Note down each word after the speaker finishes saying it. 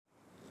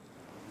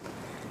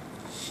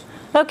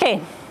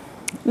Okay,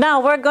 now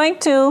we're going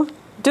to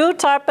do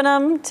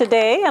Tarpanam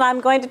today, and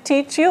I'm going to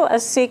teach you a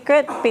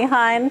secret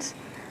behind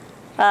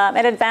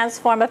an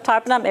advanced form of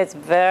Tarpanam. It's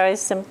very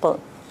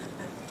simple.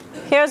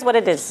 Here's what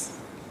it is.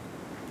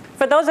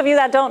 For those of you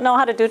that don't know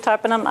how to do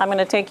Tarpanam, I'm going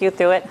to take you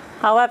through it.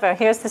 However,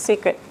 here's the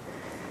secret.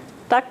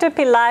 Dr.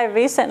 Pillai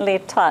recently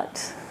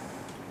taught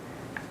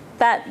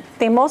that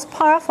the most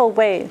powerful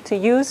way to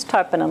use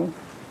Tarpanam,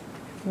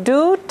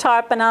 do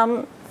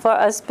Tarpanam for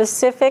a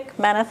specific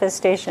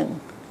manifestation,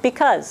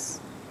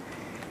 because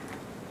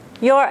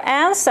your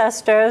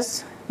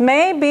ancestors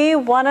may be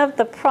one of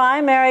the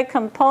primary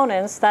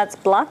components that's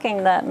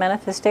blocking that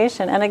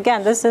manifestation. And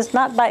again, this is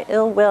not by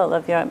ill will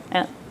of your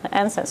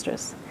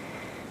ancestors.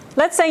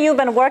 Let's say you've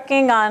been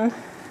working on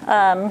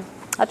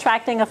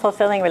attracting a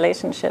fulfilling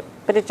relationship,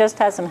 but it just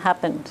hasn't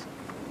happened.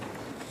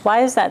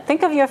 Why is that?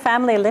 Think of your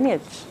family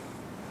lineage.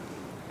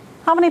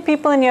 How many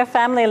people in your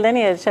family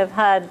lineage have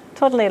had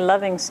totally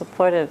loving,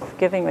 supportive,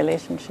 giving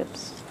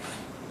relationships?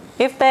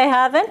 If they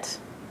haven't,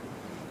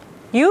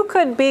 you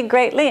could be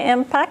greatly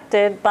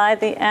impacted by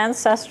the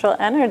ancestral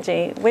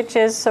energy, which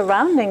is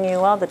surrounding you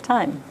all the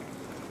time.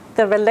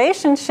 The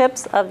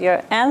relationships of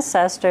your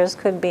ancestors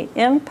could be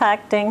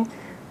impacting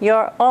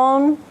your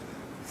own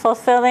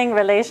fulfilling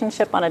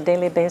relationship on a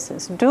daily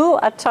basis. Do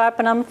a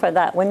Tarpanam for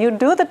that. When you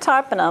do the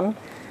Tarpanam,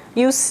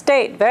 you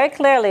state very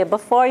clearly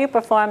before you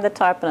perform the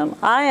Tarpanam,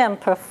 I am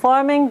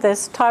performing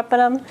this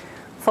Tarpanam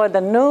for the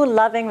new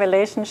loving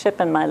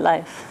relationship in my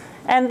life.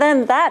 And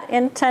then that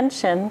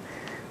intention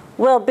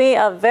will be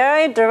a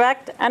very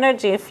direct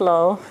energy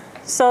flow,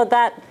 so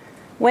that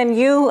when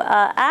you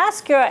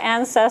ask your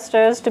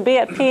ancestors to be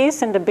at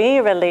peace and to be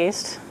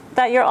released,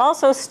 that you're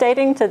also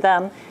stating to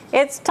them,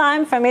 it's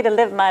time for me to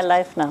live my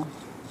life now.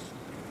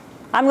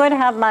 I'm going to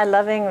have my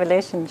loving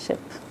relationship.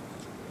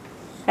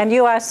 And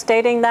you are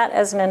stating that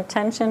as an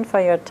intention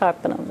for your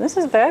Tarpanam. This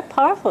is very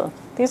powerful.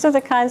 These are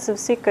the kinds of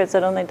secrets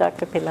that only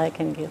Dr. Pillai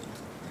can give.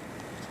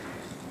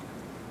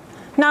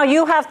 Now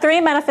you have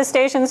 3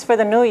 manifestations for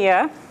the new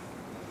year.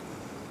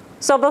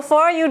 So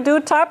before you do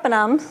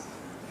Tarpanam,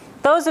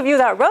 those of you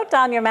that wrote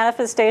down your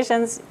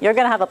manifestations, you're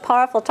going to have a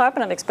powerful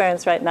Tarpanam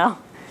experience right now.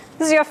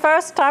 This is your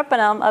first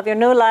Tarpanam of your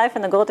new life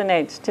in the Golden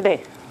Age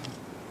today.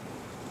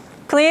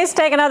 Please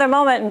take another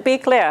moment and be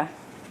clear.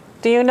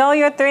 Do you know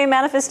your 3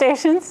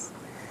 manifestations?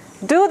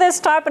 Do this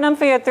Tarpanam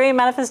for your 3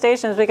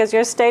 manifestations, because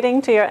you're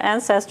stating to your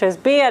ancestors,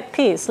 be at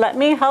peace. Let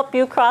me help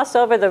you cross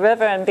over the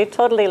river and be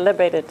totally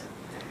liberated.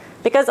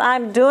 Because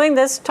I'm doing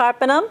this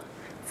Tarpanam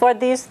for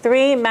these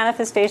 3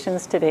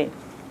 manifestations today.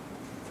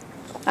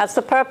 That's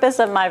the purpose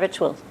of my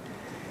ritual.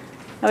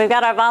 And we've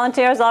got our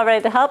volunteers all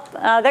ready to help.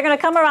 They're going to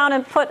come around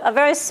and put a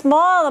very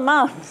small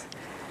amount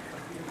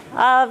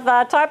of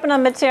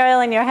Tarpanam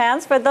material in your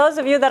hands. For those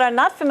of you that are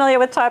not familiar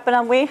with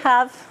Tarpanam, we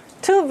have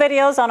 2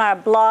 videos on our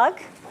blog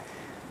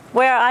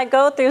where I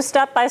go through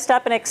step by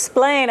step and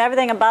explain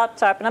everything about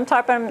Tarpanam.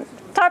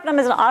 Tarpanam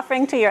is an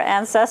offering to your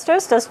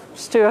ancestors,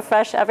 just to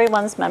refresh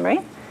everyone's memory.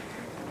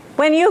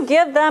 When you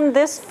give them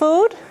this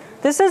food,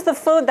 this is the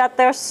food that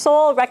their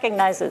soul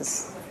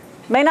recognizes.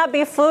 May not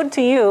be food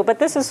to you, but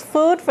this is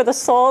food for the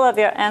soul of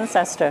your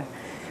ancestor.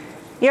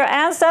 Your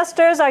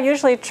ancestors are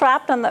usually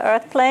trapped on the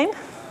earth plane,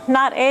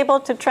 not able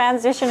to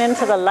transition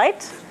into the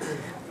light.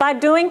 By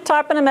doing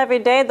Tarpanam every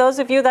day, those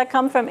of you that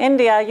come from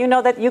India, you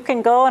know that you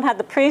can go and have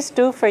the priest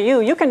do for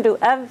you. You can do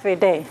every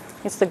day.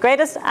 It's the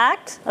greatest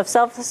act of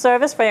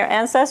self-service for your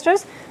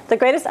ancestors, the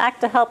greatest act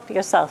to help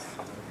yourself.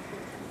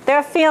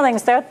 Their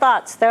feelings, their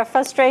thoughts, their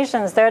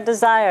frustrations, their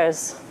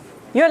desires,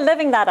 you're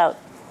living that out,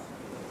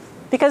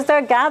 because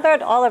they're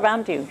gathered all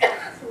around you.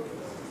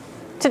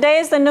 Today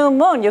is the new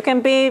moon. You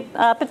can be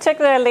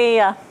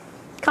particularly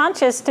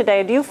conscious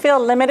today. Do you feel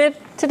limited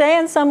today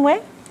in some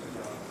way?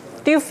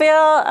 Do you feel,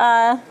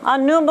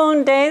 on new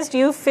moon days, do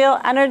you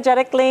feel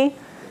energetically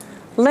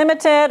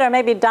limited or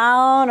maybe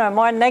down or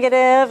more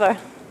negative? Or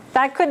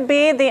that could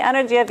be the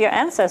energy of your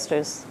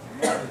ancestors.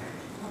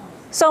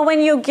 So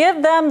when you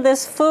give them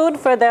this food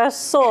for their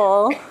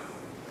soul,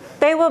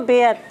 they will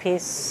be at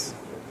peace.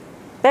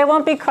 They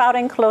won't be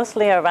crowding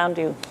closely around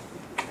you.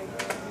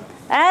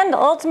 And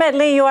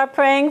ultimately, you are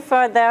praying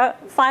for their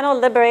final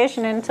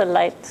liberation into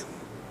light.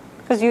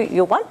 Because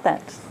you want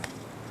that.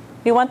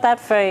 You want that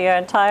for your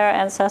entire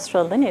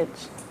ancestral lineage.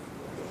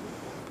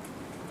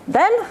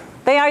 Then,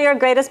 they are your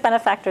greatest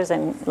benefactors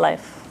in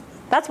life.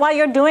 That's why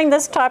you're doing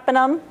this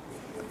Tarpanam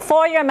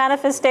for your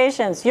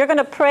manifestations. You're going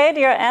to pray to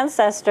your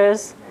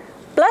ancestors,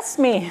 bless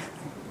me.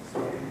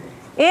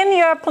 In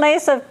your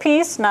place of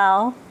peace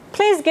now,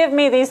 please give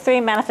me these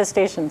 3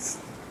 manifestations.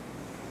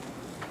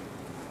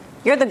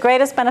 You're the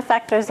greatest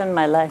benefactors in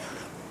my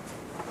life.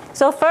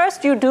 So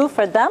first you do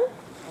for them.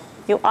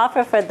 You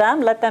offer for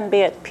them. Let them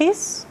be at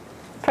peace.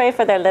 Pray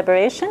for their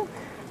liberation.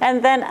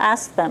 And then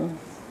ask them,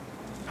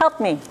 help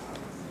me.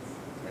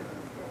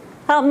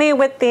 Help me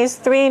with these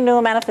 3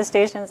 new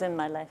manifestations in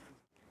my life.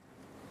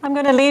 I'm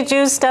going to lead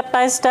you step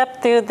by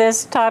step through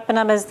this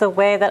Tarpanam as the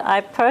way that I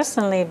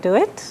personally do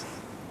it.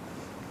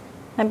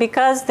 And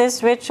because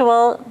this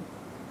ritual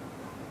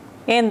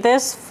in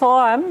this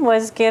form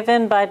was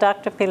given by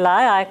Dr.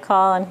 Pillai, I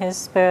call on his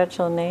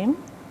spiritual name.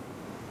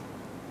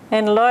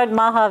 And Lord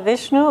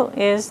Mahavishnu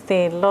is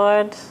the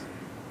Lord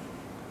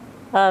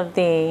of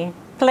the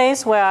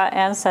place where our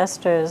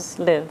ancestors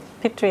live,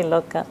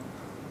 Pitriloka.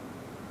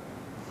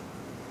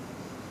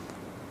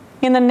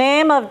 In the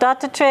name of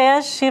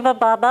Dattatreya Shiva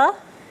Baba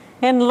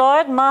and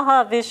Lord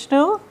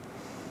Mahavishnu,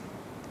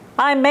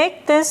 I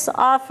make this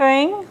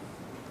offering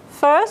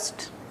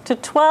first to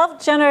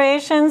 12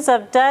 generations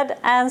of dead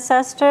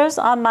ancestors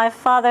on my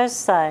father's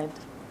side.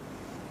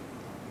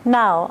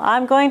 Now,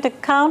 I'm going to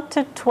count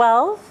to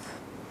 12.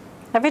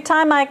 Every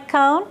time I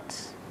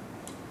count,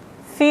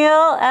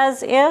 feel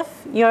as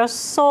if your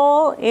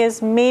soul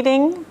is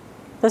meeting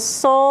the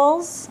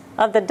souls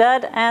of the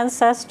dead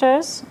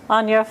ancestors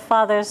on your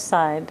father's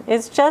side.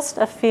 It's just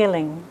a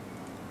feeling.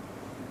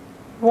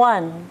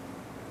 1,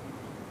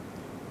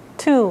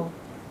 2,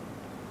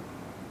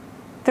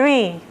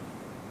 3,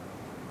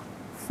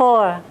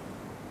 4,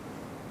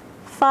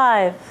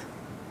 5,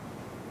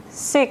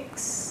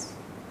 6,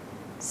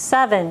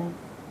 7,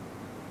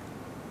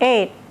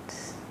 8,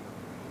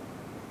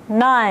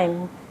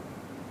 9,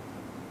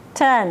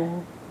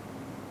 10,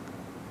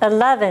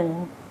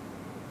 11,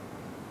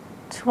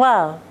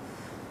 12.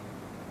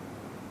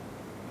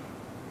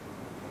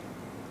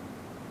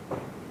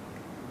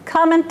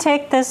 Come and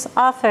take this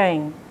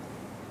offering.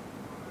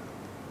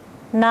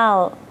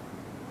 Now,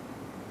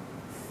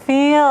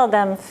 feel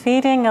them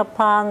feeding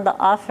upon the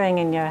offering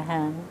in your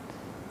hand.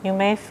 You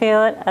may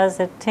feel it as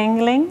a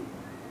tingling,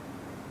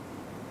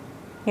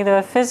 either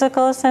a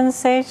physical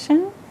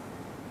sensation,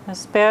 a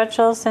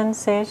spiritual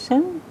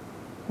sensation.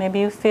 Maybe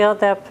you feel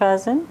their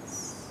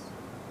presence.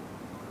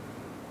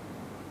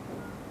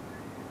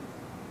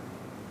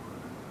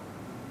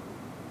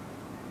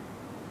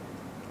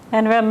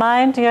 And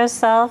remind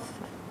yourself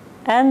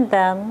and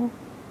them,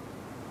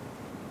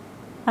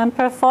 I'm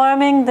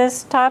performing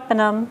this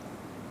Tarpanam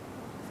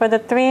for the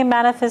 3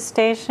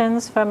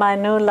 manifestations for my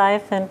new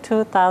life in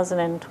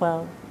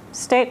 2012.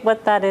 State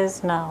what that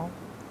is now.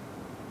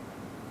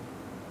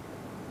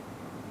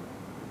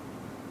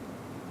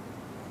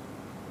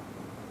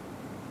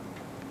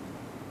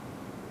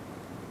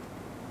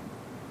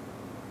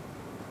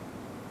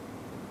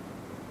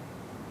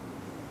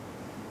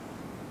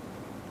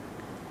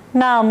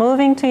 Now,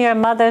 moving to your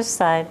mother's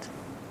side.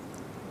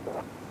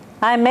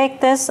 I make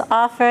this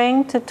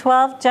offering to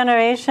 12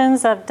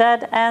 generations of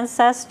dead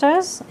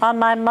ancestors on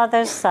my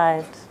mother's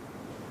side.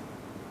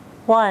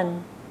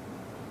 1,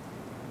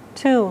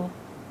 2,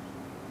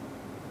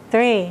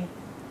 3,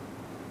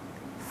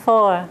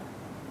 4,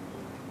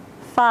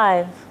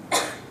 5,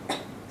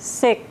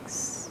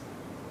 6,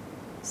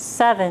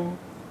 7,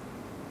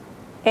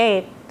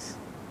 8,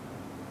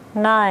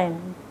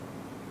 9,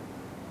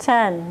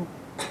 10,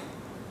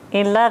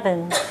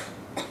 11,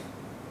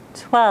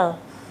 12.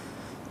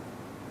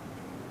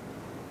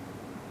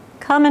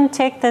 Come and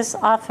take this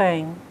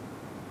offering.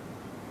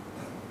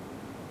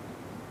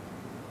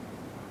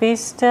 Be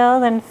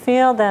still and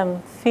feel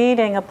them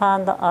feeding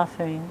upon the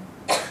offering.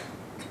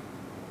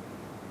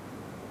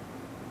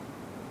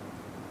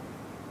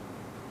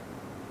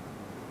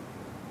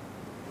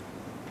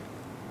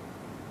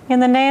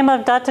 In the name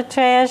of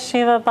Dattatreya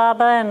Shiva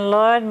Baba and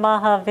Lord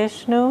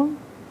Mahavishnu,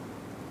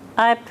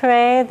 I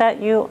pray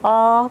that you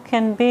all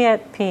can be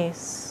at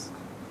peace,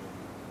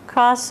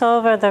 cross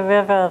over the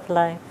river of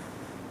life,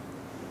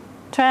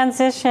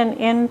 transition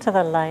into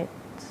the light,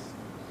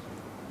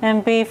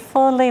 and be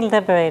fully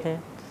liberated.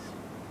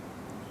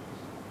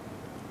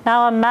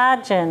 Now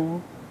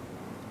imagine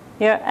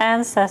your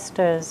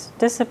ancestors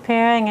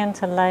disappearing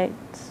into light.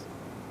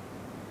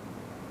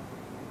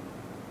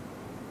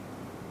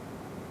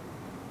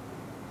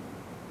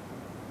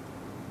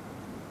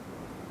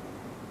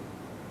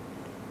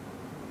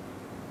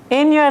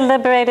 In your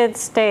liberated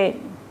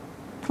state,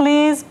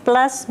 please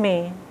bless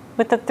me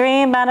with the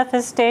 3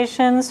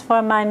 manifestations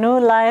for my new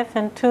life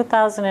in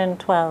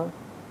 2012.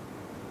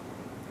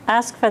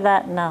 Ask for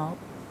that now.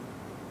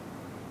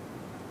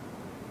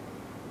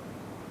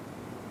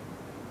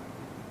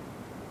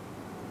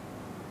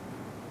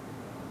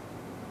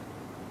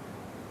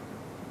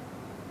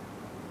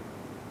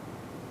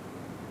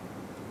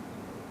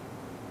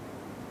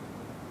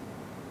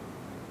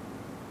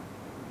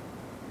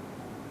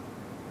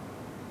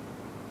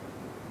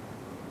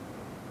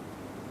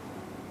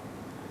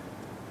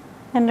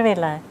 And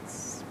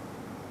relax.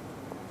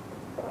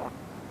 You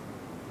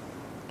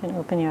can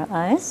open your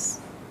eyes.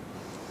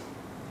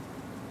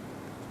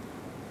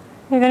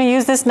 You're going to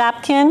use this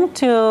napkin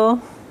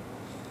to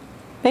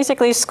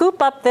basically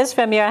scoop up this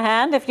from your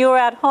hand. If you were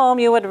at home,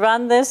 you would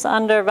run this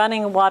under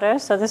running water,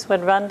 so this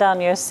would run down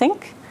your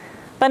sink.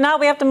 But now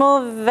we have to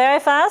move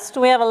very fast.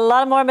 We have a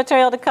lot more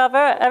material to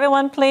cover.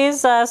 Everyone,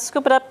 please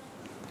scoop it up.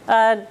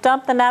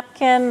 Dump the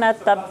napkin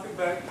at the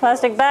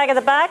plastic bag at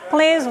the back.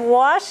 Please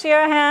wash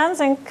your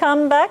hands and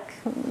come back.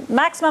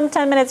 Maximum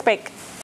 10 minutes break.